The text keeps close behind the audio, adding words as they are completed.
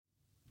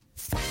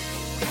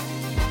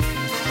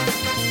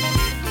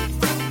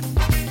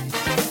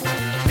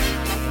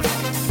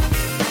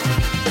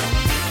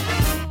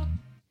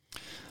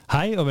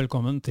Hei og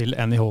velkommen til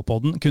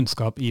NIH-podden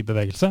Kunnskap i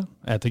bevegelse.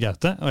 Jeg heter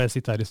Gaute, og jeg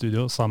sitter her i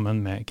studio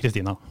sammen med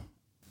Kristina.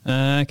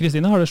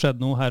 Kristina, har det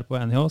skjedd noe her på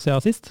NIH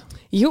siden sist?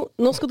 Jo,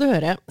 nå skal du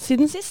høre.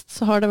 Siden sist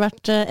så har det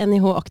vært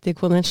NIH Active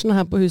Convention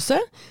her på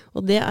huset,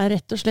 og det er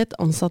rett og slett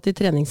ansatte i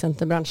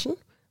treningssenterbransjen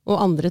og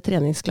andre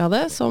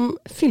treningsglade som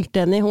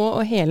fylte NIH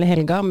og hele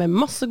helga med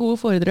masse gode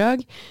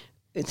foredrag,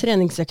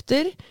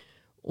 treningsøkter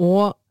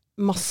og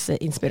masse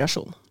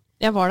inspirasjon.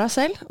 Jeg var der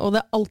selv, og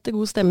det er alltid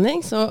god stemning,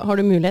 så har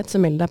du mulighet til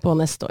å melde deg på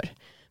neste år.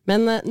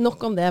 Men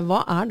nok om det.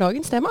 Hva er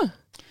dagens tema?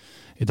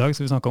 I dag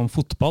skal vi snakke om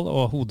fotball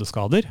og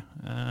hodeskader.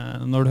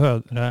 Når du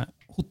hører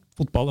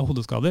fotball og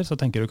hodeskader, så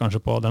tenker du kanskje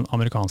på den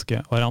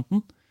amerikanske varianten,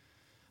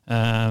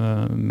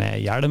 med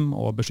hjelm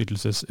og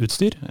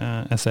beskyttelsesutstyr.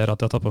 Jeg ser at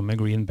jeg har tatt på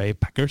med Green Bay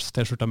Packers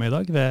t-skjorta mi i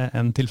dag, ved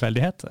en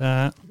tilfeldighet.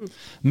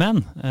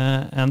 Men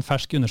en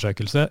fersk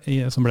undersøkelse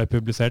som ble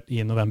publisert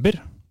i november,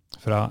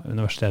 fra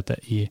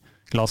Universitetet i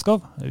Glasgow,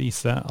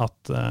 viser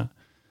at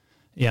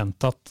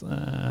gjentatt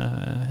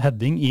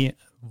heading i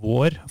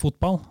vår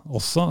fotball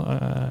også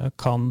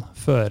kan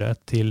føre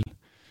til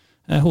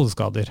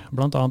hodeskader.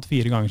 Blant annet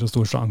 4 ganger så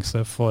stor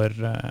sjanse for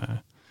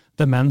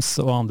demens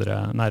og andre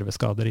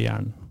nerveskader i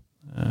hjernen.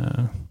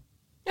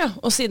 Ja,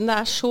 og siden det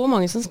er så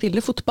mange som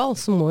spiller fotball,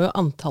 så må jo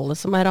antallet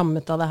som er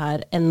rammet av det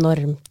her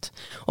enormt.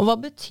 Og hva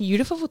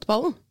betyr det for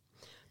fotballen?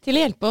 Til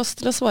å hjelpe oss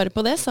til å svare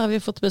på det, så har vi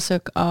fått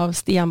besøk av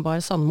Stian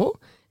Bar Sandmo,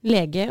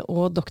 lege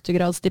og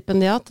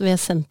doktorgradsstipendiat ved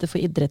Senter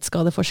for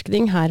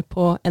idrettsskadeforskning her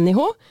på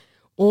NIH,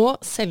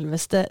 og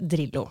selveste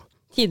Drillo,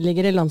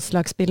 tidligere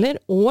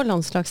landslagsspiller og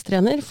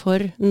landslagstrener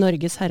for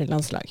Norges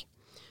herrelandslag.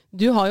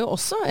 Du har jo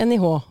også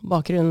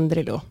NIH-bakgrunn,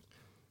 Drillo.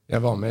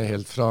 Jeg var med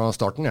helt fra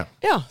starten, ja.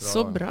 Ja,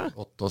 så bra.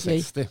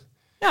 68. Gøy.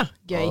 Ja,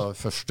 gøy. Fra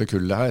første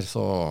kullet her,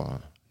 så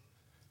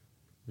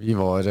vi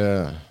var,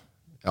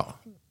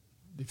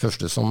 de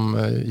første som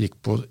gikk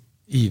på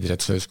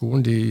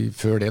idrettshøyskolen.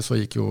 Før det så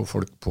gikk jo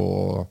folk på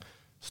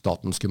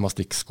Statens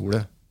gymnastikkskole,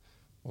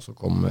 og så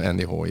kom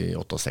NIH i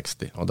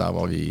 68, og der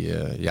var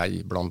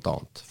jeg blant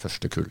annet,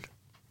 første kull.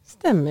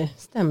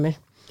 Stemmer.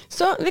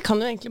 Så vi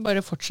kan jo egentlig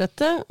bare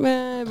fortsette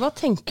med, hva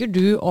tenker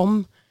du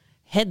om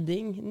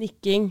heading,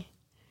 nikking,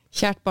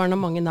 kjært barn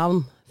av mange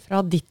navn,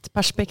 fra ditt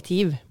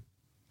perspektiv?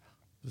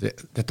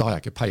 Dette har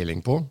jeg ikke peiling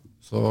på,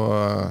 så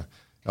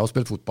jeg har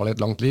spilt fotball i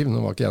et langt liv. Nå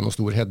var ikke jeg noen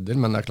stor header,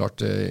 men det er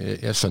klart,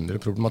 jeg skjønner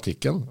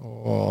problematikken,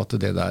 og at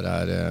det der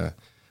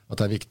at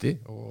det er viktig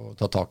å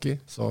ta tak i.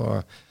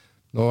 Så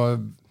nå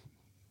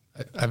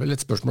er vel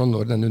et spørsmål om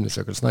når denne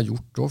undersøkelsen er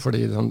gjort også,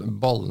 fordi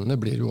ballene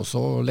blir jo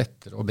også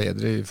lettere og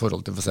bedre i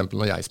forhold til for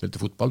eksempel når jeg spilte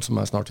fotball, som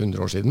er snart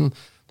 100 år siden.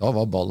 Da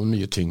var ballen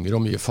mye tyngre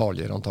og mye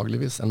farligere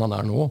antageligvis enn han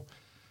er nå.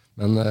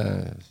 Men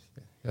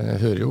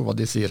jeg hører jo hva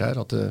de sier her,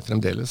 at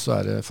fremdeles så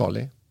er det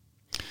farlig.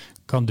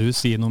 Kan du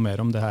si noe mer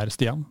om det her,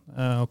 Stian?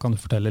 Og kan du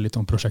fortelle litt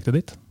om prosjektet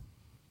ditt?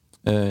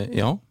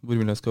 Ja, hvor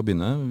vil jeg skal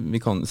begynne?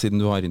 Siden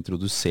du har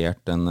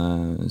introdusert den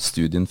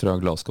studien fra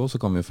Glasgow, så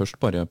kan vi først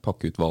bare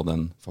pakke ut hva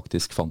den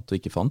faktisk fant og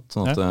ikke fant,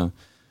 sånn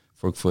at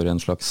folk får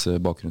en slags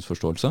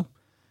bakgrunnsforståelse.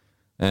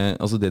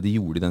 Altså det de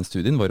gjorde i den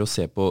studien var å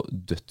se på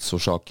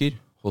dødsårsaker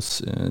hos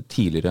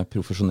tidligere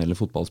profesjonelle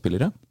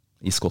fotballspillere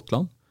i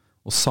Skottland,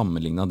 og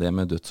sammenligne det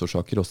med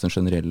dødsårsaker hos den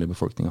generelle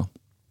befolkningen.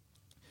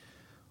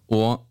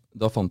 Og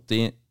da fant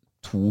de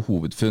 2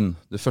 hovedfunn.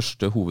 Det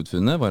første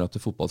hovedfunnet var at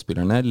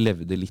fotballspillerne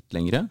levde litt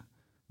lengre,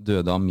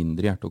 døde av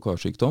mindre hjerte- og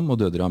karsykdom og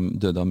døde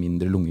av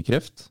mindre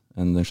lungekreft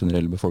enn den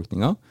generelle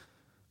befolkningen.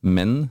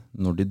 Men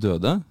når de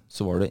døde,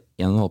 så var det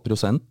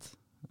 1,5%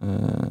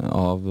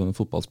 av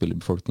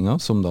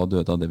fotballspillerbefolkningen som da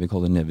døde av det vi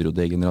kaller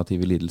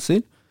nevrodegenerative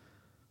lidelser,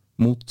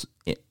 mot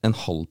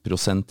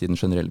 0,5% i den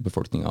generelle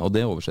befolkningen. Og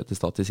det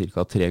oversettes da til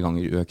ca. 3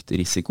 ganger økt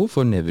risiko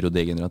for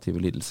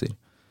nevrodegenerative lidelser.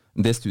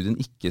 Det studien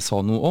ikke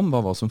sa noe om,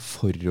 var hva som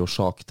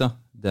forårsakte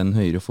den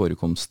høyere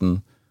forekomsten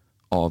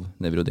av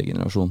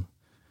nevrodegenerasjon.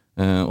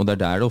 Og det er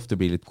der det ofte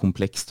blir litt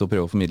komplekst å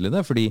prøve å formidle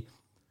det, fordi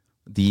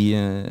de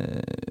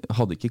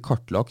hadde ikke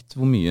kartlagt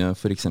hvor mye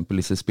for eksempel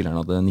disse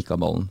spillerne hadde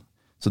nikket ballen.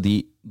 Så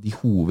de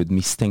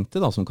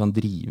hovedmistenkte da, som kan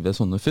drive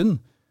sånne funn,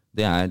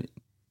 det er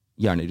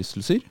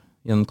hjernerystelser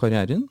gjennom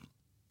karrieren,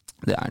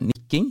 det er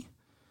nikking,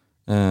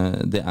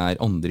 det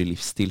er andre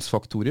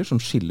livsstilsfaktorer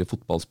som skiller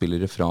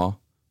fotballspillere fra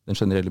den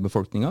generelle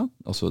befolkningen,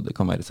 altså det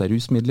kan være seg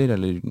rusmidler,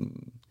 eller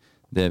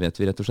det vet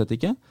vi rett og slett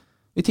ikke,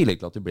 i tillegg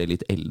til at de ble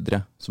litt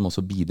eldre, som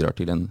også bidrar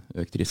til en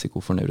økt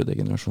risiko for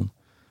nevrodegenerasjon.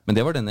 Men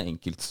det var denne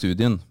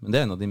enkeltstudien, men det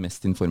er en av de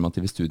mest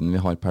informative studiene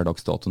vi har per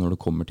dags dato når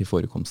det kommer til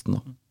forekomsten.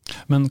 Da.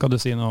 Men kan du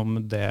si noe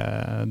om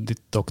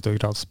ditt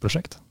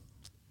doktorgradsprosjekt?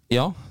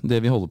 Ja, det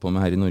vi holder på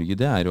med her i Norge,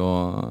 det er å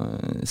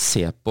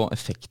se på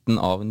effekten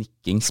av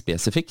nikking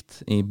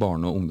spesifikt i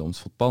barne- og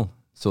ungdomsfotball.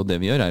 Så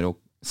det vi gjør er å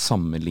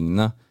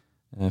sammenligne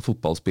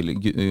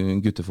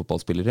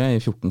guttefotballspillere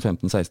i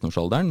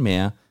 14-15-16-årsalderen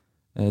med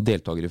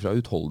deltakere fra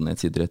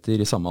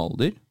utholdenhetsidretter i samme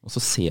alder, og så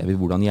ser vi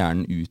hvordan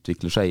hjernen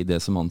utvikler seg i det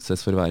som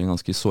anses for å være en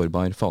ganske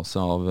sårbar fase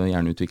av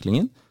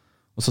hjerneutviklingen,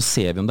 og så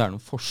ser vi om det er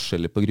noen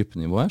forskjeller på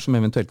gruppenivået som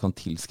eventuelt kan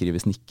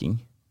tilskrives nikking.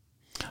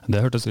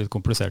 Det hørtes litt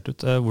komplisert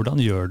ut. Hvordan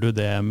gjør du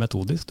det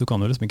metodisk? Du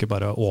kan jo liksom ikke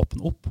bare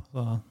åpne opp.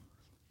 Så.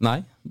 Nei,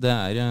 det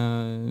vi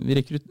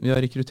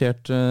har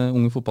rekruttert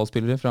unge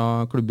fotballspillere fra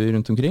klubber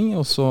rundt omkring,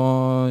 og så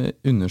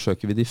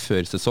undersøker vi de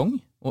før sesong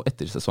og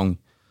etter sesong.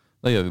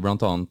 Da gjør vi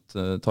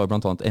tar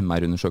blant annet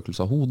MR-undersøkelse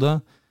av hodet,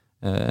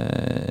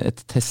 et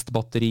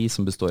testbatteri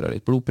som består av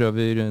litt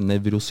blodprøver,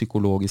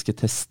 nevropsykologiske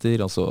tester,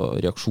 altså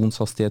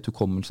reaksjonshastighet,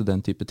 hukommelse,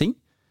 den type ting.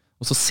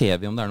 Og så ser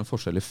vi om det er noen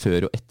forskjeller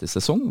før og etter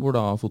sesong, hvor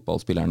da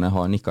fotballspillerne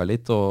har nikket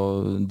litt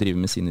og driver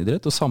med sin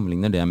idrett, og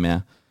sammenligner det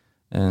med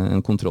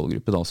en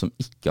kontrollgruppe da, som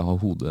ikke har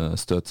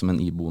hodestøt som en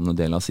iboende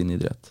del av sin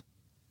idrett.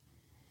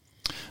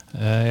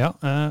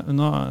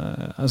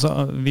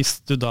 Hvis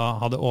du da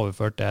hadde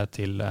overført det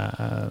til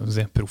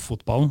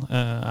profffotballen,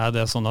 er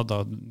det sånn at da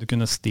du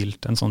kunne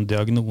stilt en sånn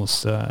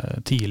diagnose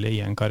tidlig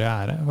i en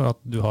karriere, for at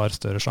du har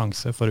større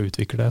sjanse for å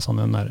utvikle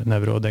sånne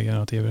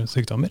nevrodegenerative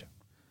sykdommer?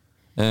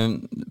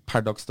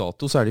 Per dags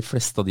dato så er de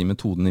fleste av de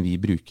metodene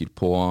vi bruker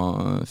på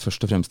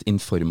først og fremst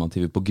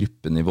informative på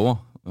gruppenivå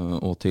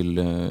og til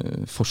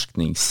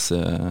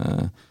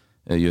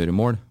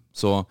forskningsgjøremål.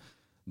 Så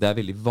det er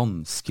veldig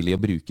vanskelig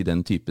å bruke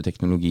den type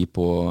teknologi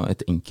på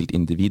et enkelt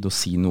individ og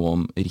si noe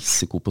om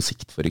risiko på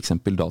sikt, for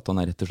eksempel. Dataen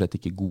er rett og slett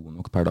ikke gode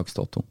nok per dags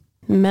dato.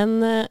 Men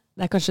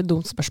det er kanskje et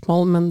dumt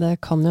spørsmål, men det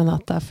kan jo hende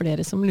at det er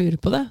flere som lurer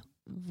på det.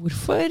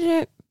 Hvorfor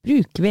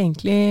bruker vi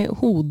egentlig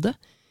hodet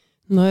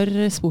når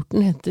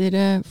sporten heter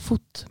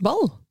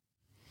fotball?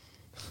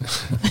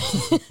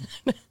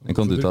 Den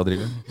kan du ta,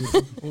 Drive.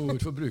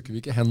 Hvorfor bruker vi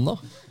ikke hendene?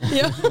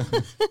 Ja.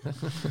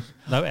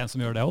 Det er jo en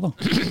som gjør det også, da.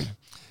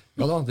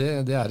 Ja da,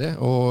 det er det.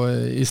 Og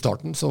i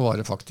starten så var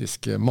det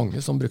faktisk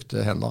mange som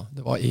brukte hendene.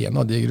 Det var en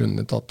av de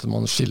grunnene til at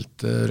man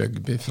skilte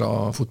rugby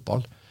fra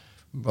fotball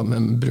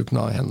med bruken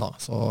av hendene.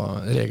 Så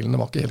reglene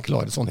var ikke helt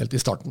klare sånn helt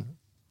i starten.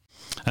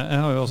 Jeg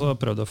har jo også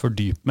prøvd å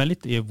fordype meg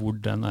litt i hvor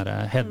den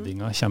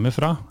headinga kommer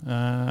fra.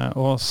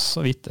 Og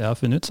så vidt jeg har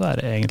funnet ut, så er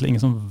det egentlig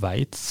ingen som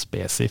vet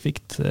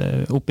spesifikt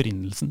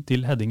opprinnelsen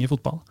til heading i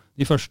fotball.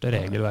 De første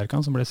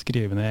regelverkene som ble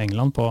skrevet i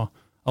England på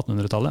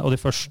 1800-tallet, og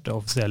de første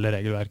offisielle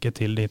regelverket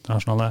til det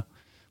internasjonale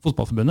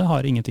fotballforbundet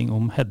har ingenting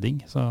om heading.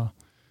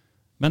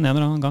 Men en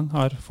eller annen gang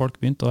har folk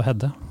begynt å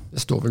heade.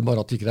 Det står vel bare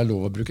at det ikke er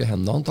lov å bruke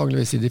hendene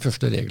antageligvis i de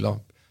første reglene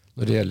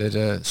når det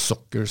gjelder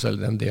soccers,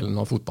 eller den delen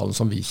av fotballen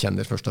som vi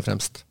kjenner først og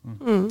fremst.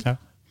 Ja.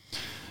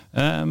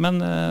 Men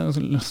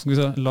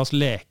la oss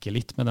leke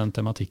litt med den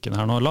tematikken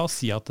her nå. La oss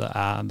si at det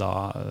er da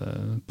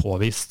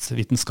påvist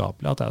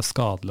vitenskapelig at det er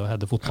skadelig å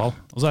heade fotball.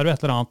 Og så er det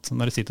et eller annet,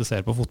 når de sitter og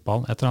ser på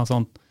fotball, et eller annet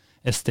sånn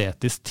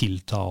estetisk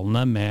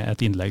tiltalende med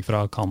et innlegg fra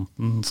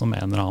kanten som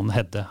en eller annen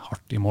header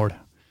hardt i mål.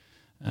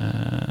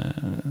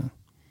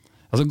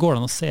 Går det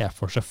an å se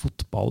for seg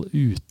fotball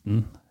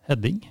uten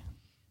heading?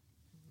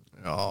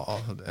 Ja,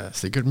 det er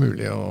sikkert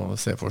mulig å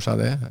se for seg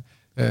det.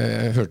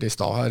 Jeg hørte i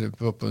stad her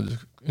på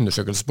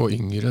undersøkelse på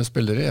yngre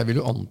spillere. Jeg vil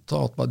jo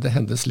anta at det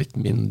hendes litt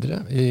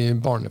mindre i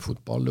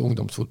barnefotball og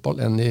ungdomsfotball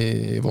enn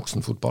i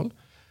voksenfotball.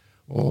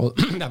 Og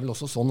det er vel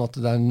også sånn at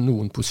det er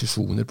noen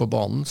posisjoner på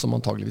banen som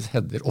antageligvis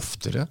header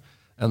oftere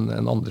enn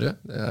andre.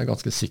 Det er jeg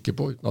ganske sikker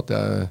på, uten at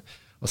jeg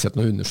har sett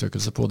noen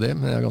undersøkelse på det,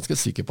 men jeg er ganske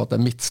sikker på at det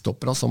er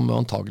midtstoppere som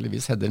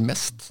antageligvis header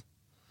mest.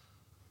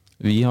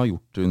 Vi har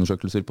gjort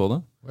undersøkelser på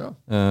det. Ja.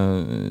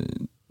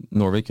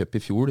 Norway Cup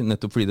i fjor,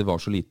 nettopp fordi det var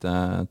så lite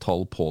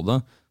tall på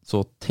det,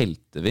 så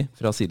telte vi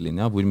fra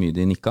sidelinja hvor mye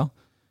de nikka,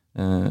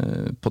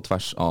 på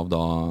tvers av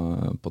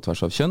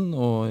kjønn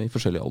og i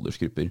forskjellige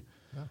aldersgrupper.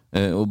 Ja.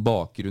 Og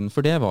bakgrunnen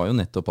for det var jo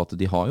nettopp at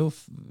de har jo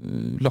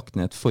lagt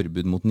ned et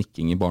forbud mot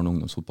nikking i barne- og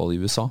ungdomsfotball i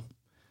USA,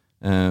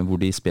 hvor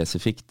de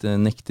spesifikt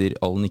nekter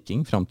all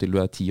nikking fram til du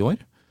er 10 år.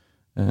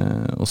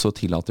 Og så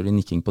tillater de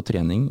nikking på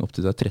trening opp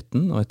til du er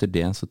 13, og etter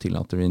det så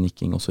tillater de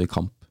nikking også i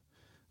kamp.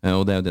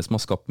 Og det er jo det som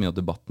har skapt mye av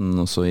debatten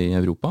også i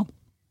Europa.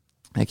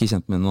 Jeg er ikke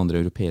kjent med noen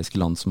andre europeiske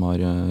land som har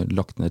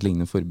lagt ned et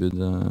lignende forbud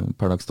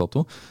per dags dato.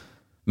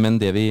 Men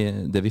det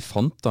vi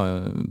fant da,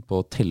 på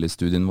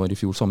tellestudien vår i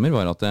fjor sommer,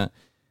 var at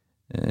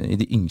i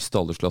de yngste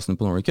aldersklassene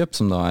på Norway Cup,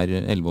 som da er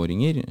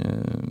 11-åringer,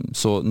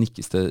 så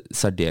nikkes det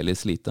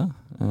særdeles lite,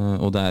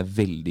 og det er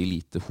veldig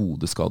lite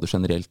hodeskader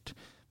generelt.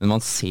 Men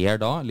man ser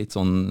da, litt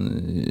sånn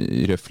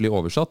røffelig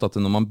oversatt, at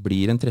når man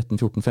blir en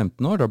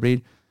 13-14-15 år, da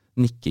blir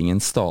nikking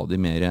en stadig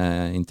mer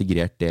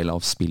integrert del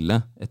av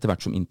spillet, etter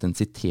hvert som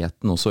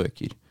intensiteten også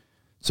øker.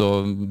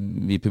 Så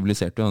vi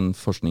publiserte jo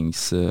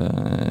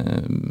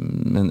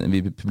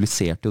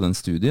den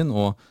studien,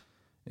 og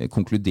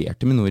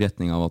konkluderte med noe i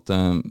retning av at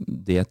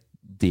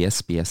det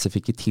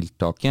spesifikke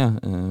tiltaket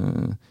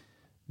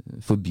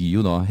forbyr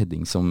jo da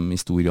heading som i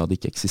stor grad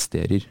ikke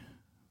eksisterer,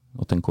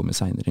 og at den kommer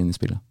senere inn i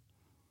spillet.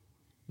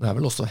 Det er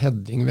vel også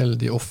heading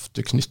veldig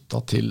ofte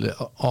knyttet til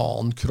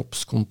annen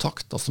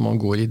kroppskontakt. Altså man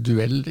går i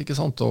duell, ikke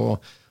sant? Og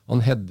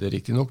man header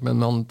riktig nok, men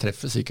man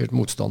treffer sikkert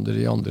motstander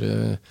i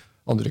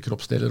andre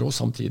kroppsdeler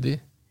også samtidig.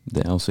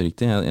 Det er også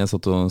riktig. Jeg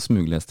satt og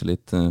smugleste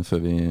litt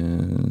før vi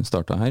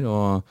startet her,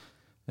 og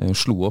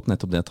slo opp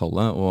nettopp det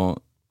tallet.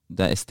 Og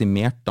det er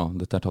estimert, da,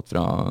 dette er tatt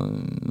fra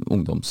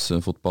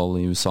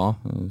ungdomsfotball i USA,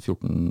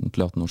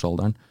 14-18 års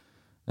alderen,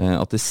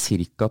 at det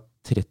ca.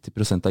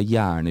 30% av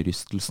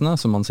hjernerystelsene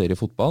som man ser i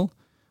fotball,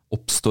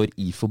 oppstår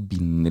i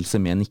forbindelse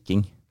med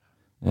nikking.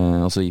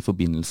 Altså i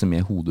forbindelse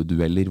med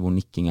hodedueller hvor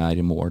nikking er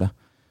målet.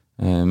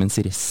 Mens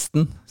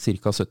resten,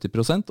 ca.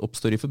 70%,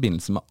 oppstår i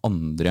forbindelse med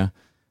andre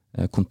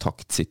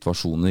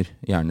kontaktsituasjoner,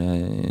 gjerne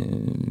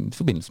i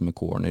forbindelse med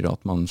corner,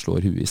 at man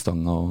slår huet i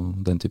stanga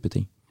og den type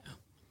ting.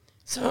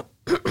 Så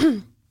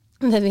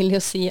det vil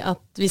jo si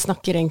at vi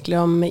snakker egentlig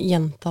om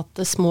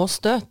gjentatte små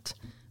støt,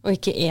 og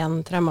ikke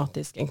en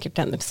traumatisk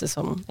enkelthendelse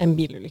som en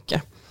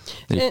bilulykke.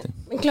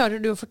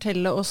 Klarer du å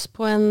fortelle oss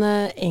på en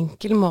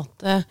enkel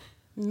måte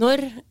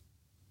når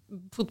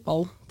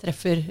fotball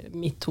treffer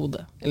mitt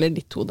hode, eller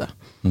ditt hode?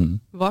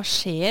 Hva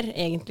skjer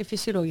egentlig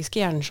fysiologisk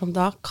i hjernen som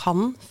da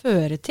kan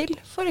føre til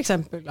for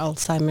eksempel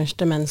Alzheimers,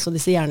 demens og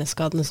disse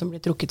hjerneskadene som blir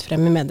trukket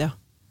frem i media?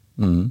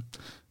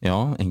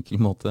 Ja, enkel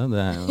måte. Det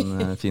er jo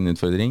en fin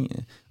utfordring.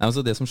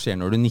 Altså det som skjer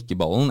når du nikker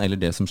ballen, eller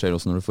det som skjer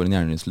også når du får en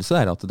hjernerystelse,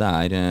 er at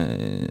det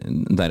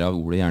derav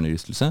ordet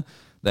hjernerystelse,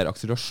 det er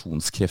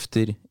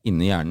akselerasjonskrefter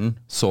inni hjernen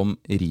som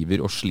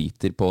river og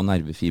sliter på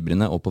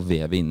nervefibrene og på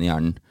vevet inni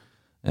hjernen.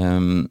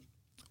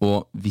 Og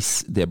hvis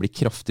det blir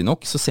kraftig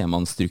nok, så ser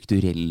man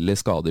strukturelle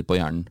skader på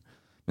hjernen.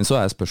 Men så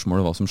er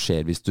spørsmålet hva som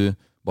skjer hvis du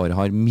bare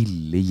har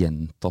milde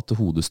gjentatte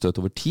hodestøt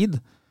over tid,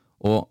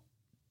 og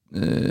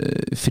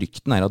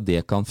frykten er at det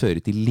kan føre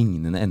til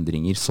lignende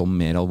endringer som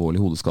mer alvorlige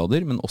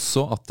hodeskader, men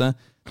også at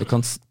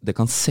det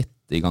kan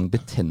sette i gang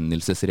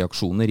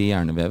betennelsesreaksjoner i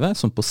hjernevevet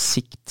som på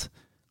sikt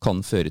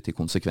kan føre til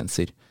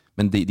konsekvenser.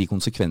 Men de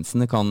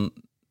konsekvensene kan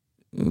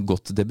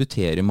godt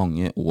debutere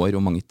mange år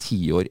og mange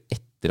tiår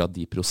etter at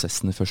de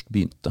prosessene først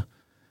begynte.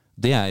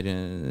 Det er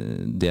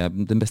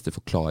den beste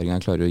forklaringen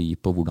jeg klarer å gi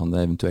på hvordan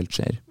det eventuelt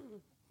skjer.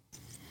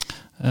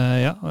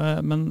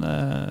 Men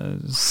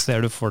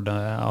ser du for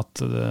deg at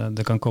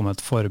det kan komme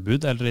et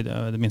forbud, eller i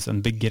det minste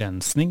en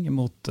begrensning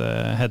mot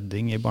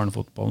heading i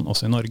barnefotballen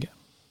også i Norge?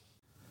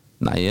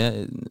 Nei,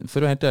 for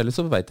å være helt ærlig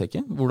så vet jeg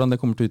ikke hvordan det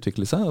kommer til å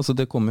utvikle seg. Altså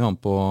det kommer jo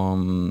an på,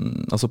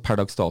 altså per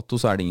dags dato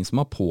så er det ingen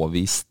som har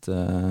påvist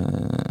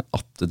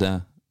at det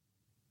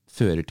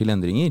fører til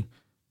endringer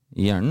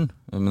i hjernen.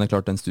 Men det er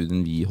klart den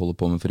studien vi holder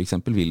på med for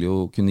eksempel vil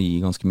jo kunne gi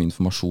ganske mye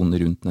informasjon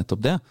rundt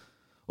nettopp det.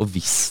 Og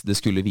hvis det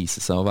skulle vise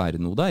seg å være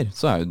noe der,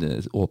 så er jo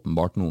det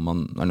åpenbart noe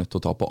man er nødt til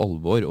å ta på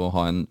alvor og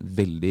ha en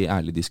veldig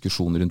ærlig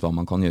diskusjon rundt hva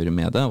man kan gjøre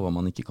med det, og hva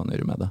man ikke kan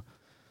gjøre med det.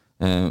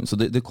 Så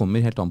det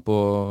kommer helt an på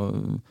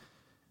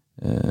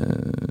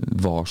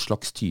hva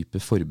slags type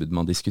forbud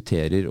man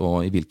diskuterer,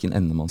 og i hvilken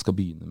ende man skal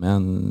begynne med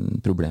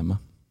problemet.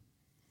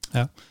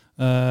 Ja,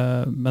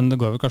 men det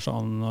går vel kanskje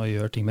an å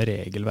gjøre ting med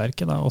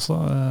regelverket da også.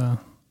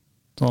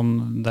 Sånn,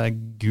 det er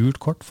gult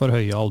kort for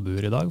høye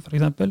albuer i dag, for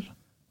eksempel.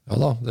 Ja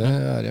da, det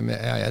er jeg med.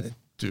 Jeg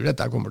tror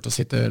dette kommer til å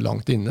sitte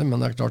langt inne, men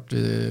det er klart,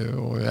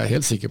 og jeg er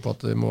helt sikker på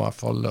at det må i hvert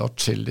fall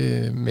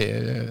atskillig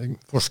mer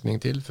forskning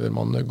til før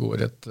man går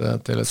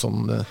til et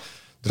sånn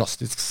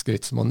drastisk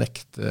skritt som å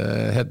nekte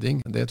heading.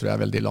 Det tror jeg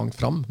er veldig langt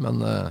fram, men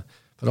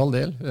for all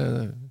del,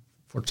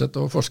 fortsett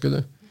å forske du.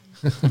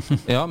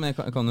 Ja, men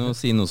jeg kan jo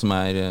si noe som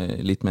er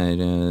litt mer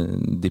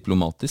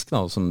diplomatisk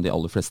da, som de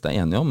aller fleste er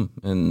enige om.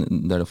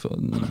 Det er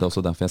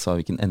også derfor jeg sa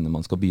hvilken ende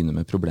man skal begynne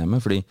med problemet,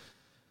 fordi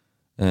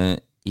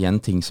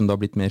en ting som det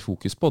har blitt mer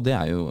fokus på, det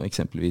er jo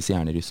eksempelvis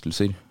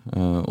hjernerystelser.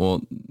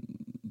 Og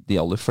de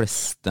aller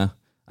fleste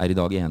er i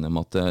dag enige om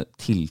at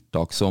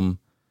tiltak som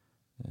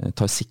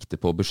tar sikte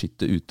på å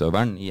beskytte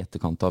utøveren i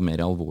etterkant av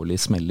mer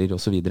alvorlige smeller og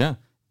så videre,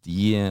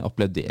 de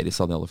applauderes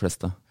av de aller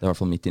fleste. Det er i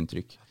hvert fall mitt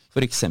inntrykk.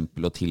 For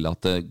eksempel å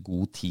tillate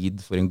god tid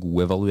for en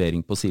god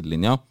evaluering på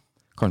sidelinja,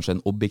 kanskje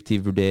en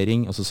objektiv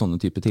vurdering, altså sånne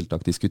type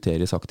tiltak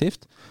diskuteres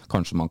aktivt.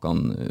 Kanskje man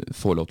kan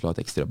få lov til å ha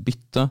et ekstra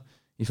bytte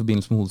i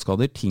forbindelse med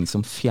hodeskader, ting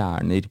som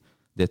fjerner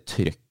det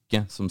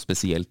trøkket som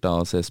spesielt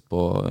da ses på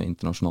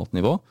internasjonalt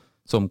nivå,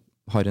 som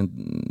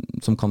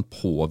kan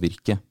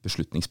påvirke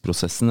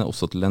beslutningsprosessene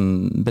også til den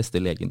beste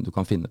legen du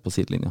kan finne på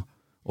sidelinja,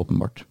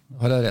 åpenbart.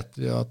 Har jeg rett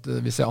i at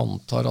hvis jeg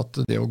antar at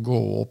det å gå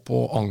opp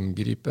og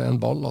angripe en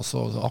ball, altså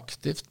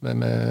aktivt med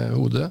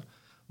hodet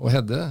og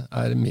hedde,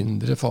 er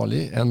mindre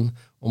farlig enn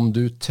om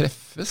du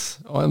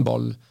treffes av en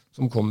ball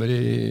som kommer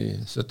i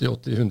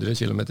 70-80-100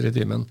 km i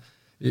timen,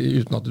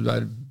 uten at du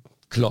er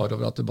klar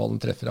over at ballen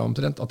treffer deg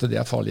omtrent, at det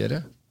er farligere?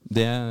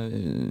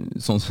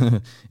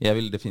 Jeg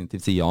vil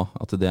definitivt si ja,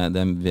 at det er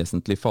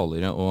vesentlig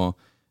farligere,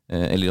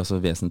 eller altså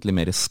vesentlig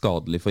mer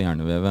skadelig for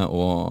hjernevevet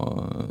å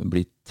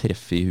bli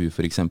treffet i huet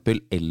for eksempel,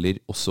 eller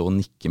også å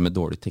nikke med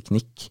dårlig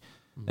teknikk.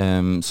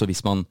 Så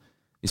hvis man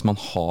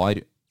har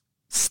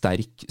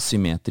sterk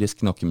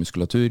symmetrisk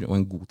nakkemuskulatur og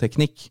en god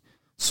teknikk,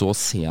 så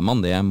ser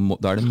man det,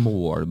 da er det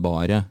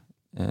målbare,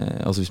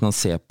 altså hvis man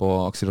ser på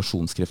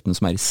akselerasjonskreftene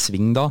som er i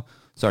sving da,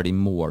 så er de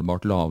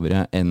målbart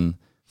lavere enn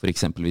for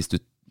eksempel hvis du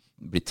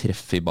blir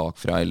treffet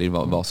bakfra eller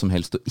hva som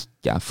helst og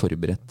ikke er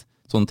forberedt.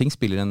 Sånne ting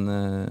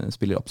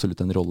spiller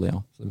absolutt en rolle, ja.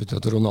 Så det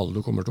betyr at Ronaldo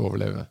kommer til å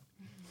overleve?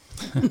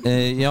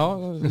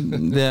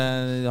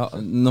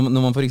 Når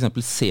man for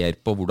eksempel ser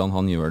på hvordan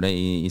han gjør det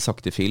i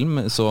sakte film,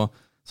 så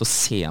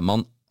ser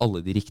man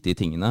alle de riktige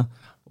tingene.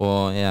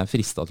 Og jeg er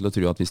fristet til å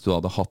tro at hvis du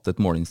hadde hatt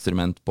et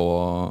måleinstrument på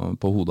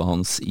hodet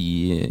hans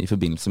i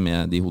forbindelse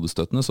med de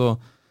hodestøttene, så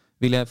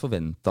ville jeg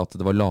forvente at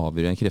det var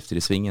lavere krefter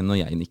i sving enn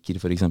når jeg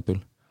nikker, for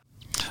eksempel.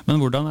 Men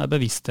hvordan er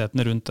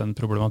bevisstheten rundt den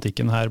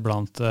problematikken her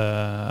blant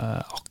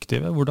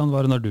aktive? Hvordan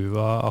var det når du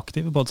var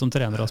aktiv, både som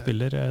trener og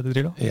spiller,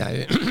 Drillo?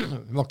 Jeg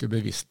var ikke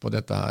bevisst på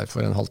dette her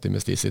for en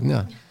halvtimes tid siden,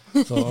 jeg.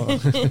 Så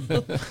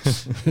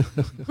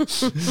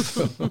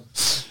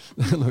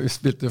når vi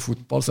spilte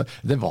fotball, så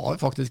det var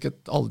faktisk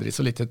et aldri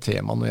så lite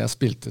tema når jeg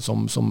spilte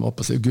som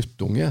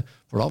guttunge,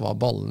 for da var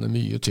ballene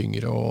mye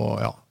tyngre og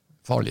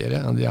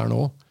farligere enn de er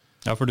nå.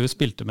 Ja, for du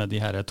spilte med de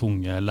her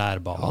tunge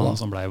lærballene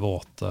som ble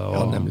våte.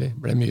 Ja, nemlig.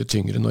 Ble mye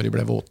tyngre når de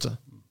ble våte.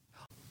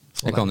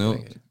 Jeg kan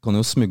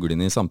jo smugle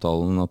inn i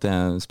samtalen at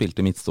jeg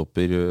spilte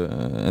midtstopper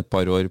et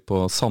par år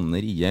på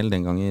Sanner IL,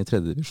 den gang i 3.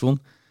 divisjon.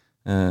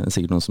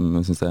 Sikkert noen som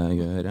synes det er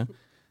gøy å høre.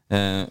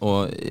 Og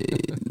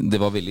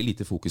det var veldig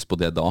lite fokus på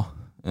det da.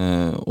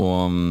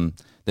 Og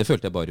det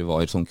følte jeg bare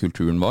var sånn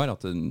kulturen var,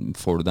 at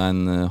får du deg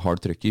en hard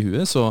trøkk i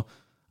huet, så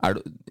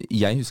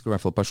jeg husker i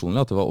hvert fall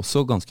personlig at det var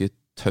også ganske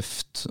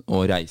tøft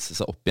å reise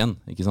seg opp igjen,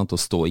 ikke sant,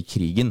 og stå i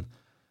krigen.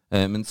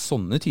 Men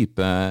sånne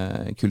type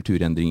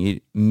kulturendringer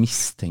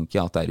mistenker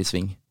jeg at det er i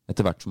sving.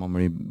 Etter hvert som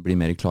man blir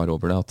mer klar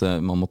over det,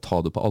 at man må ta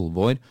det på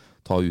alvor,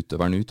 ta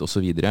utøveren ut og så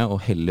videre,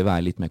 og heller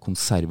være litt mer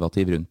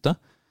konservativ rundt det.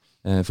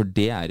 For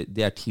det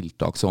er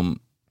tiltak som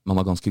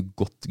man har ganske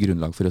godt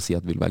grunnlag for å si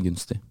at vil være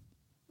gunstig.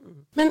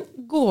 Men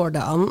går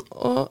det an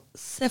å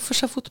se for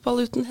seg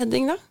fotball uten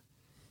heading da?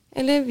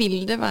 Eller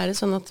vil det være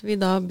sånn at vi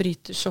da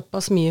bryter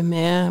såpass mye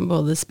med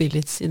både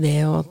spillets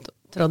idé og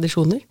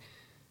tradisjoner?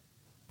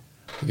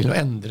 Vi vil jo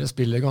endre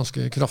spillet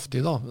ganske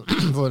kraftig da,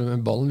 for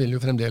ballen vil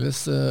jo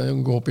fremdeles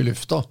gå opp i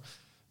lufta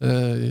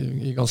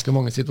i ganske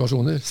mange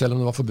situasjoner, selv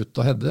om det var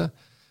forbudt å heade.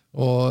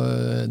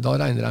 Og da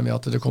regner jeg med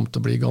at det kommer til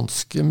å bli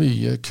ganske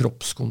mye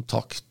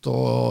kroppskontakt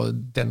og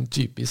den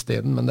type i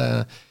stedet, men det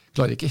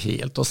klarer ikke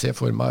helt å se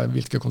for meg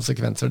hvilke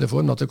konsekvenser det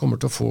får, men at det kommer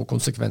til å få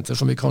konsekvenser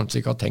som vi kanskje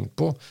ikke har tenkt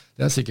på,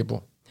 det er jeg sikker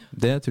på.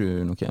 Det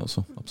tror nok jeg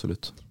også,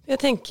 absolutt. Jeg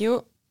tenker jo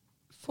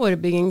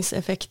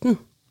forebyggingseffekten,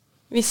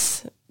 hvis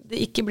det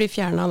ikke blir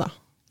fjernet da,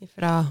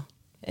 fra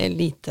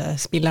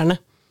elitespillerne.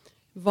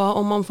 Hva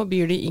om man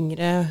forbyr de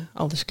yngre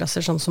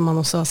aldersklasser, sånn som man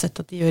også har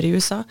sett at de gjør i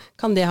USA?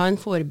 Kan det ha en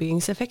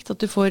forebyggingseffekt, at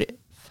du får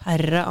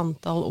færre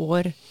antall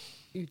år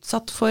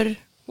utsatt for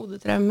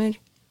hodetraumer?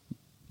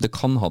 Det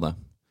kan ha det.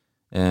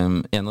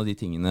 En av de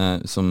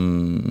tingene som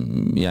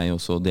jeg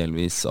også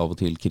delvis av og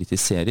til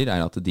kritiserer,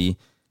 er at de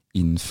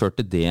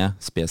innførte det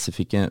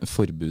spesifikke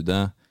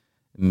forbudet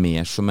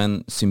mer som en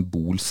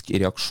symbolsk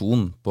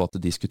reaksjon på at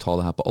de skulle ta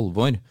det her på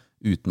alvor,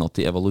 uten at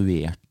de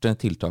evaluerte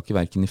tiltaket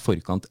hverken i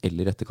forkant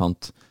eller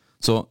etterkant.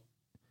 Så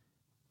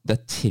det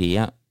er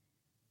 3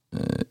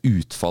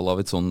 utfall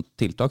av et sånt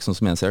tiltak, sånn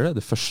som jeg ser det.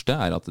 Det første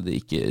er at det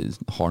ikke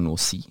har noe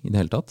å si i det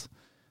hele tatt.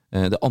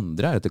 Det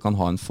andre er at det kan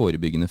ha en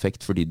forebyggende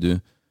effekt fordi du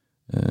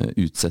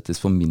utsettes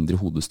for mindre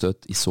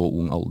hodestøt i så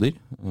ung alder.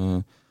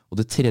 Og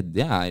det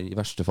tredje er i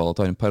verste fall at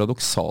det har en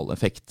paradoksal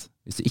effekt.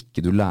 Hvis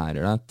ikke du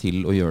lærer deg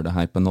til å gjøre det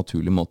her på en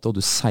naturlig måte, og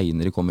du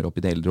senere kommer opp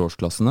i de eldre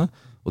årsklassene,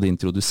 og det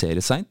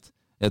introduseres sent,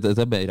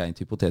 dette er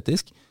rent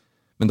hypotetisk,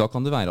 men da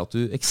kan det være at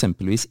du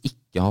eksempelvis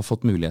ikke har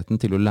fått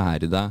muligheten til å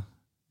lære deg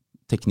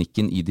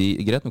teknikken i de,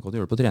 greit, nå kan du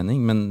gjøre det på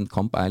trening, men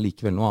kamp er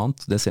likevel noe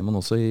annet. Det ser man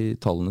også i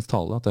tallenes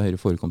tale, at det er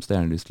høyere forekomst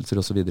av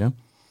hjernerystelser og så videre.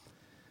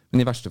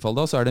 Men i verste fall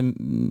da, så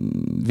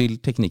vil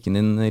teknikken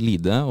din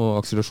lide, og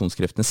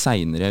akselerasjonskreftene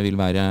senere vil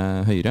være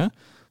høyere,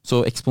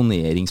 så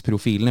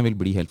eksponeringsprofilene vil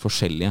bli helt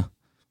forskjellige.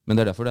 Men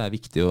det er derfor det er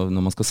viktig,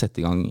 når man skal sette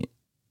i gang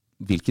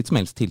hvilket som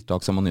helst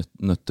tiltak, så er man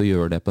nødt til å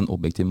gjøre det på en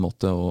objektiv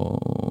måte,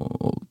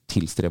 og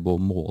tilstrebe å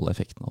måle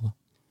effekten av det.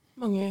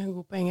 Mange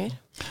gode poenger.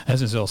 Jeg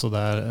synes jo også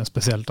det er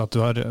spesielt at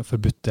du har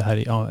forbudt det her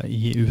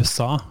i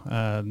USA.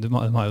 De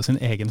har jo sin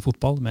egen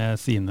fotball med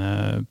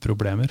sine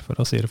problemer,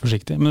 for å si det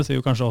forsiktig. Men det sier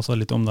jo kanskje også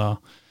litt om da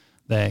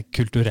det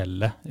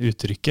kulturelle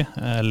uttrykket,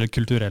 eller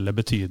kulturelle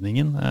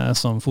betydningen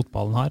som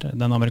fotballen har.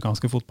 Den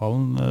amerikanske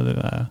fotballen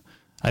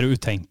er jo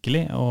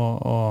utenkelig,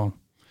 og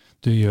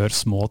du gjør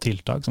små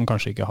tiltak som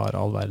kanskje ikke har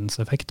all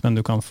verdens effekt, men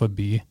du kan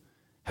forby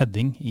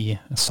heading i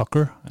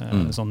soccer,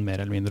 sånn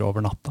mer eller mindre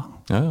over natta.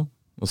 Ja, ja.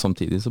 Og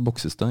samtidig så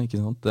bokses det, ikke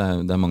sant?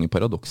 Det er mange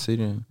paradokser.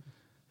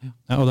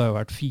 Ja, og det har jo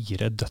vært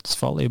 4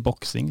 dødsfall i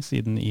boksing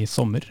siden i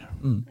sommer.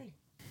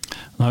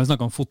 Nå har vi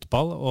snakket om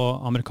fotball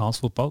og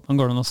amerikansk fotball, men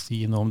går det an å si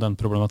noe om den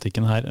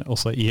problematikken her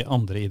også i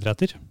andre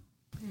idretter?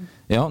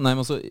 Ja, nei,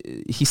 men altså,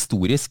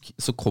 historisk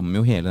så kom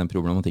jo hele den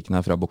problematikken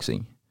her fra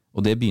boksing.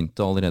 Og det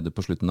begynte allerede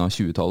på slutten av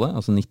 20-tallet,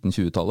 altså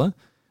 1920-tallet,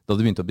 da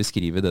de begynte å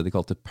beskrive det de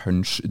kalte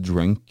punch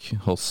drunk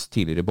hos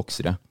tidligere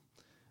boksere.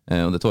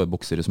 Og dette var jo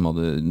boksere som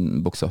hadde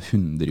bokset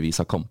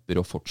hundrevis av kamper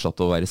og fortsatt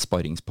å være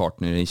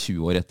sparringspartnere i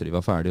 20 år etter de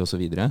var ferdige og så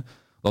videre.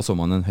 Da så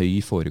man en høy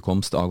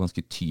forekomst av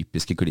ganske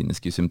typiske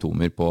kliniske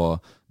symptomer på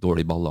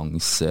dårlig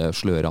balanse,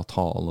 sløret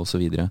tale og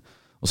så videre.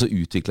 Og så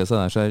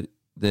utviklet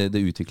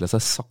det utviklet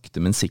seg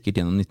sakte, men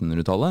sikkert gjennom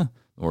 1900-tallet.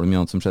 Nå var det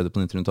mye annet som skjedde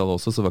på 1900-tallet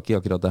også, så var ikke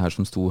akkurat det her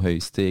som sto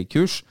høyst i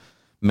kurs.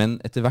 Men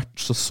etter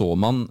hvert så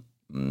man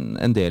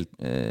en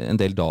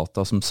del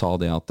data som sa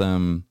det at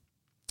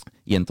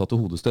gjentatte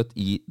hodestøtt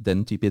i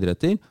den type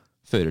idretter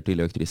fører til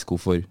økt risiko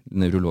for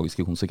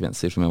nevrologiske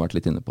konsekvenser, som vi har vært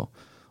litt inne på.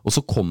 Og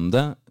så kom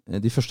det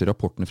de første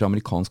rapportene fra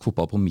amerikansk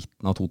fotball på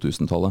midten av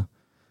 2000-tallet.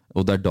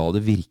 Og det da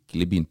det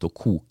virkelig begynte å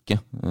koke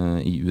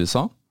i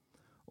USA.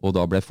 Og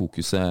da ble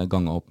fokuset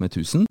ganget opp med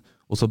 1000.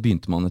 Og så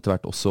begynte man etter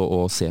hvert også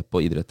å se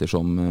på idretter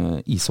som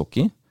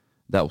ishockey.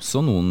 Det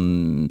også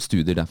noen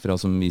studier derfra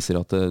som viser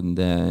at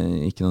det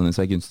ikke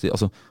nødvendigvis gunstig.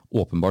 Altså,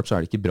 åpenbart så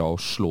det ikke bra å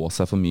slå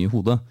seg for mye i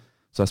hodet.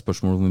 Så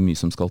spørsmålet hvor mye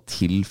som skal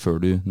til før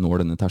du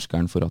når denne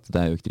terskelen for at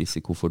det økt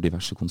risiko for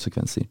diverse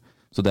konsekvenser.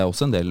 Så det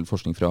også en del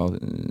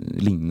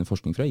lignende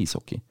forskning fra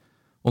ishockey.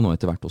 Og nå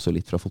etter hvert også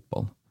litt fra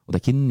fotball. Og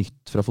det ikke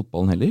nytt fra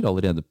fotballen heller.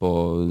 Allerede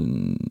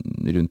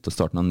rundt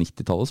starten av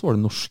 90-tallet så var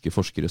det norske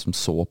forskere som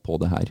så på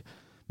det her.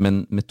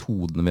 Men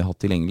metodene vi har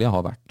hatt tilgjengelige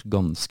har vært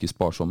ganske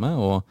sparsomme,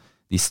 og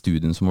de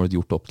studiene som har vært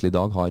gjort opp til i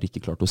dag har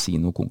ikke klart å si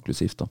noe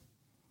konklusivt da.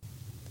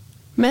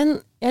 Men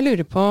jeg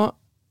lurer på,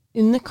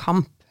 under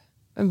kamp,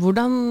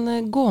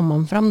 hvordan går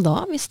man fram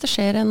da hvis det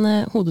skjer en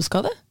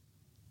hodeskade?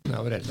 Det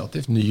jo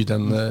relativt ny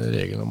den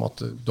regelen om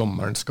at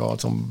dommeren skal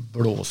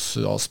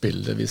blåse av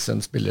spillet hvis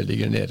en spiller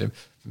ligger nede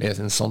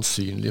med en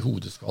sannsynlig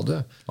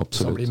hodeskade. Absolutt.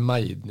 Hvis han blir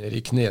meid ned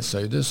i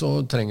knesøyde, så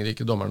trenger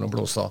ikke dommeren å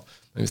blåse av.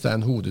 Men hvis det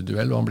en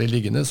hodeduell og han blir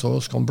liggende, så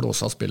skal han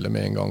blåse av spillet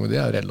med en gang, og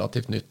det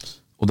relativt nytt.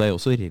 Og det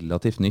også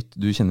relativt nytt.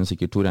 Du kjenner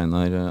sikkert Tor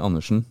Einar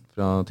Andersen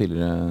fra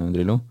tidligere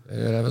Drillo. Det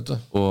gjør jeg, vet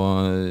du.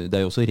 Og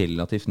det jo også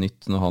relativt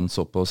nytt når han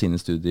så på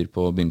sine studier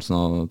på begynnelsen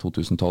av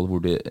 2000-tallet,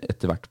 hvor det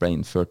etter hvert ble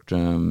innført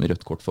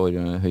rødt kort for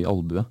høy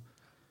albue.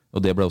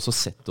 Og det ble også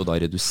sett å da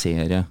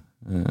redusere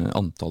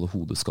antallet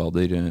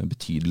hodeskader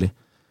betydelig.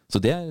 Så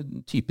det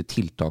type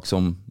tiltak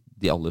som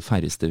de aller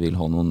færreste vil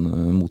ha noen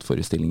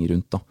motforestillinger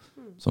rundt, da,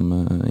 som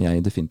jeg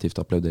definitivt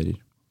applauderer.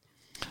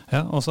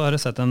 Ja, og så har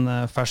jeg sett en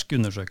fersk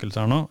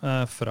undersøkelse her nå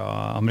fra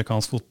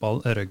amerikansk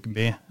fotball,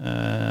 rugby,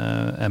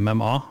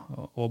 MMA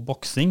og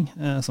boksing,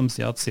 som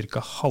sier at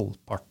cirka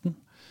halvparten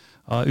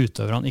av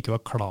utøverne ikke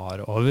var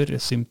klar over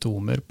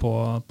symptomer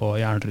på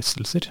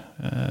hjernerystelser.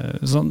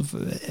 Sånn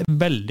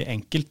veldig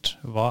enkelt,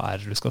 hva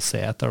det du skal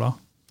se etter da?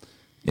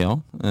 Ja,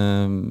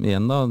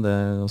 igjen da, det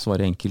å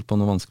svare enkelt på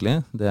noe vanskelig,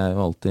 det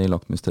jo alltid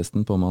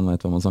lakmustesten på om man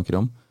vet hva man snakker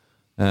om.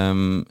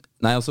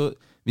 Nei, altså,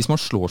 hvis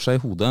man slår seg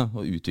i hodet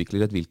og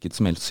utvikler et hvilket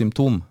som helst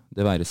symptom,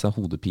 det være seg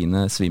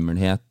hodepine,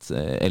 svimmelhet,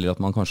 eller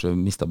at man kanskje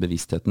mistet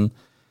bevisstheten,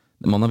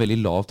 man har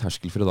veldig lav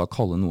terskel for å da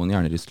kalle noe en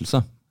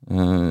hjernerystelse.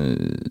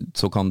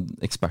 Så kan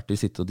eksperter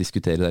sitte og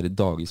diskutere der i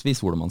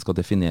dagisvis hvordan man skal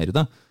definere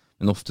det,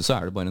 men ofte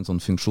så det bare en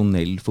sånn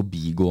funksjonell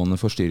forbigående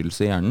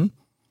forstyrrelse i hjernen.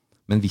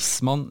 Men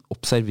hvis man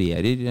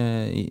observerer,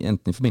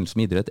 enten i forbindelse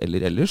med idrett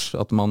eller ellers,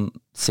 at man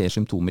ser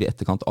symptomer i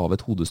etterkant av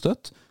et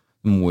hodestøtt,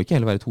 det må ikke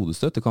heller være et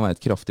hodestøtt, det kan være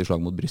et kraftig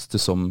slag mot brystet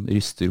som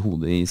ryster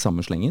hodet i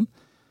samme slengen.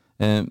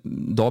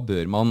 Da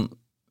bør man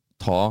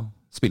ta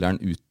spilleren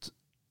ut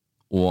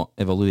og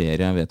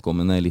evaluere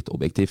vedkommende litt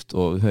objektivt,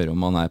 og høre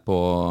om man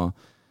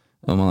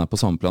på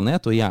samme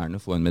planet, og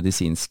gjerne få en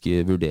medisinsk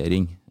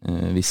vurdering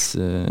hvis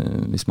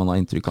man har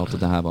inntrykk av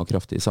at det her var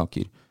kraftige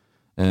saker.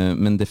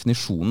 Men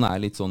definisjonen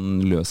litt sånn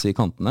løs i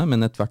kantene,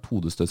 men et hvert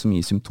hodestøtt som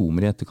gir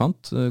symptomer i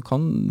etterkant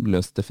kan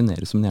løst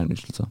defineres som en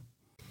hjernerystelse.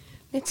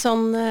 Litt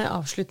sånn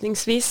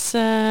avslutningsvis,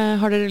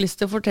 har dere lyst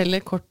til å fortelle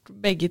kort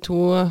begge to,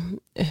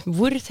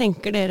 hvor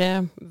tenker dere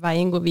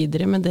veien går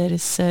videre med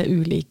deres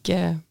ulike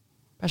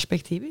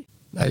perspektiver?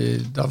 Nei,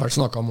 det har vært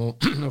snakket om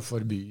å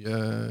forby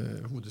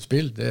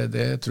hodespill.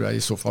 Det tror jeg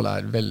i så fall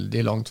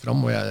veldig langt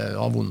frem, og jeg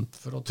har vondt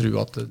for å tro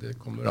at det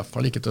kommer i hvert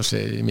fall ikke til å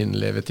skje i min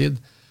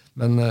levetid.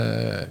 Men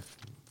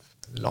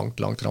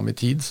langt frem i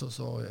tid,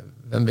 så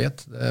hvem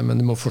vet. Men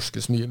det må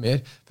forskes mye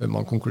mer før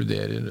man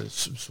konkluderer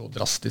så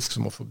drastisk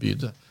som å forby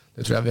det.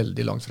 Det tror jeg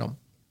veldig langt frem.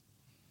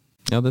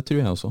 Ja, det tror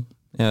jeg også.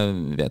 Jeg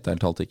vet helt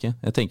talt ikke.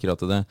 Jeg tenker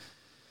at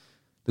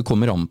det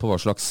kommer an på hva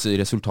slags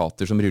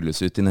resultater som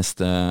rulles ut de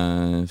neste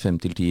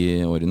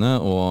 5-10 årene,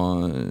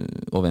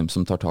 og hvem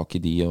som tar tak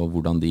i de, og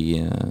hvordan de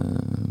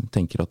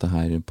tenker at det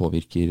her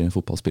påvirker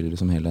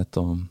fotballspillere som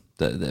helhet. Og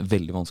det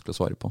veldig vanskelig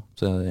å svare på,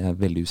 så jeg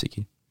veldig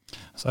usikker.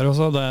 Så det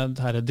også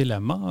det her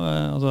dilemma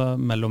altså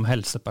mellom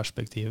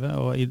helseperspektivet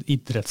og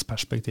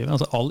idrettsperspektivet.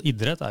 Altså all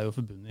idrett jo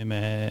forbundet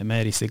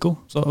med risiko.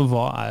 Så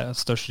hva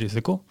størst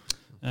risiko?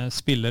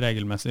 Spille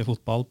regelmessig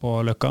fotball på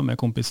Løkka med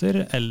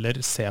kompiser,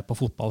 eller se på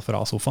fotball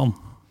fra sofaen?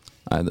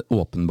 Nei,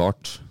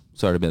 åpenbart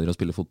så det bedre å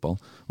spille fotball.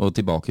 Og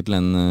tilbake til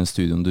den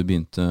studien du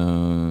begynte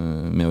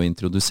med å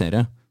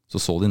introdusere,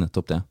 så de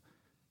nettopp det.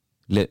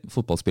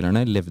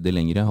 Fotballspillerne levde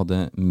lengre,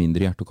 hadde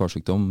mindre hjerte- og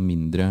karsykdom,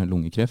 mindre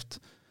lungekreft,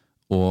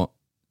 og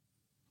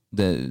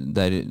det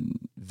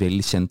vel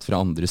kjent fra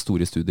andre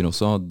store studier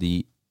også,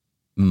 de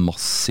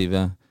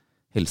massive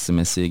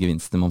helsemessige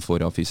gevinstene man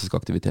får av fysisk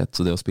aktivitet.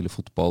 Så det å spille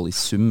fotball i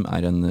sum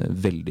en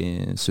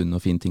veldig sunn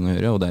og fin ting å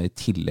gjøre, og det i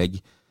tillegg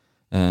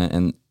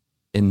en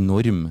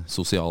enorm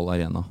sosial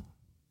arena.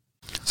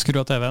 Skru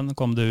av TV-en,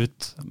 kom det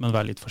ut, men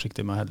vær litt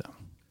forsiktig med å helle.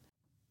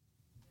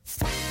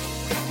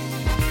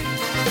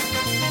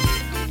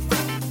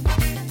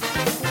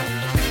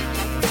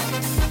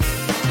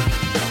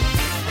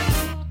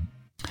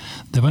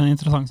 Det var en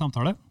interessant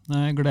samtale.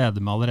 Jeg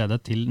gleder meg allerede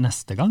til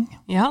neste gang.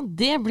 Ja,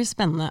 det blir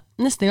spennende.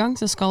 Neste gang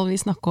så skal vi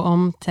snakke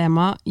om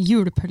tema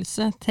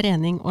julepølse,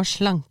 trening og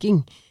slanking.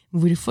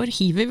 Hvorfor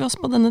hiver vi oss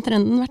på denne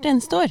trenden hvert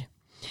eneste år?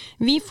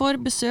 Vi får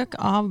besøk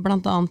av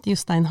blant annet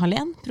Jostein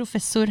Hallén,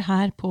 professor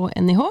her på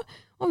NIH,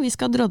 og vi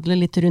skal drodle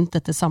litt rundt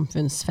dette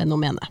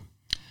samfunnsfenomenet.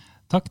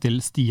 Takk til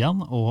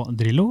Stian og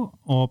Drillo,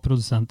 og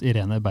produsent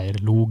Irene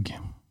Beyer-Log.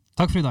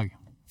 Takk for i dag.